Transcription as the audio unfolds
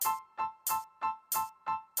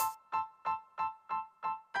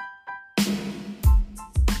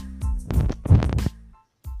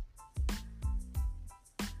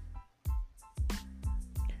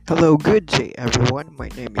Hello, good day everyone. My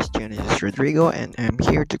name is Genesis Rodrigo and I'm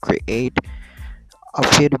here to create a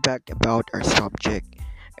feedback about our subject,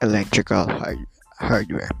 electrical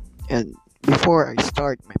hardware. And before I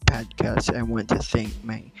start my podcast, I want to thank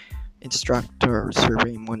my instructor, Sir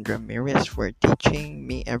Raymond Ramirez, for teaching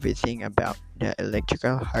me everything about the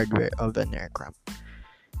electrical hardware of an aircraft.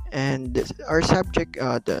 And our subject,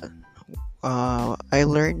 I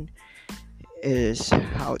learned is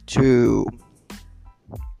how to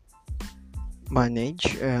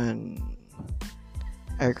manage an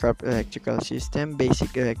aircraft electrical system,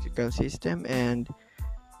 basic electrical system, and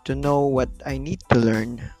to know what I need to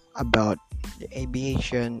learn about the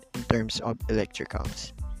aviation in terms of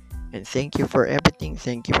electricals. And thank you for everything.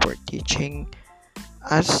 Thank you for teaching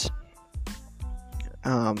us.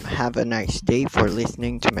 Have a nice day for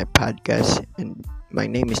listening to my podcast. And my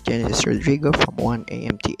name is Genesis Rodrigo from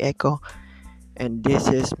 1AMT Echo. And this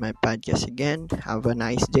is my podcast again. Have a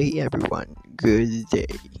nice day, everyone. Good day.